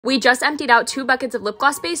We just emptied out 2 buckets of lip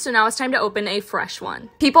gloss base, so now it's time to open a fresh one.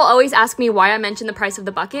 People always ask me why I mention the price of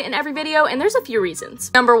the bucket in every video, and there's a few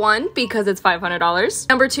reasons. Number 1, because it's $500.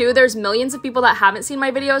 Number 2, there's millions of people that haven't seen my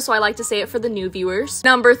videos, so I like to say it for the new viewers.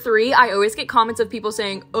 Number 3, I always get comments of people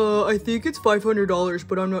saying, I think it's $500,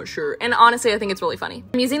 but I'm not sure. And honestly, I think it's really funny.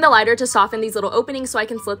 I'm using the lighter to soften these little openings so I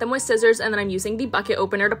can slit them with scissors, and then I'm using the bucket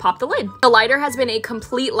opener to pop the lid. The lighter has been a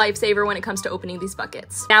complete lifesaver when it comes to opening these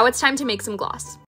buckets. Now it's time to make some gloss.